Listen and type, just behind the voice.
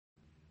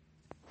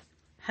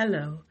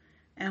Hello,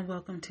 and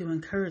welcome to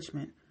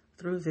Encouragement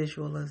Through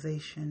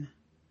Visualization.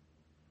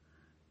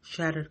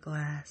 Shattered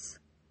glass.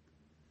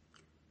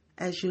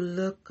 As you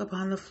look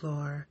upon the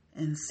floor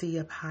and see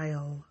a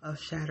pile of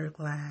shattered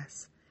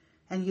glass,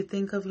 and you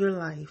think of your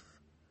life,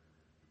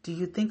 do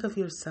you think of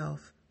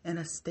yourself in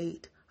a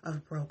state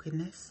of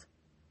brokenness?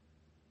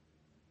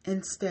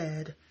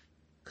 Instead,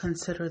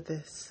 consider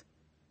this.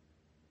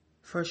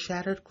 For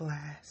shattered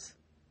glass,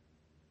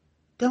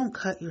 don't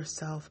cut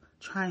yourself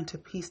trying to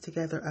piece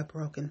together a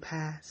broken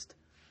past,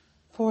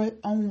 for it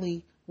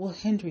only will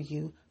hinder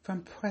you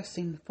from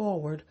pressing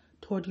forward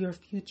toward your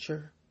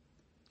future.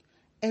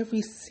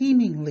 Every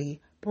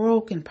seemingly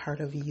broken part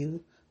of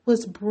you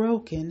was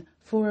broken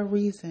for a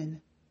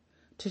reason,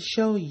 to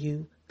show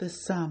you the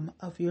sum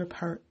of your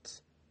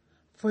parts,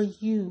 for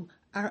you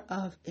are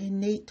of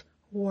innate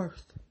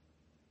worth.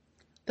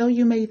 Though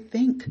you may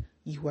think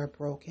you are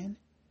broken,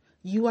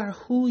 you are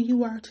who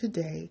you are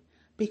today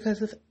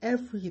because of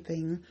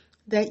everything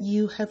that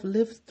you have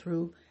lived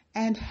through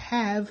and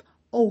have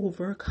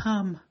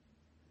overcome.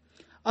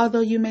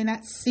 Although you may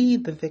not see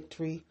the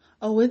victory,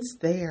 it's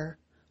there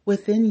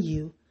within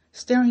you,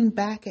 staring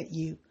back at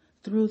you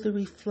through the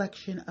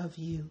reflection of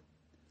you.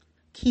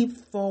 Keep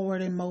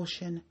forward in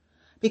motion,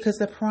 because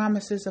the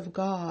promises of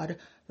God,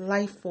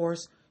 life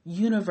force,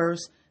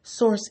 universe,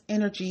 source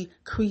energy,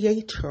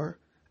 creator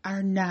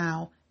are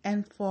now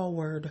and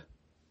forward.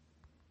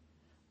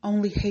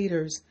 Only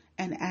haters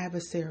and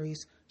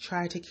adversaries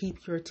try to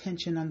keep your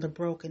attention on the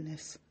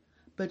brokenness,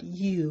 but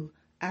you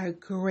are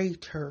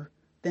greater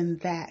than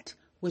that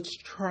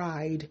which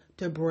tried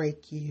to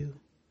break you.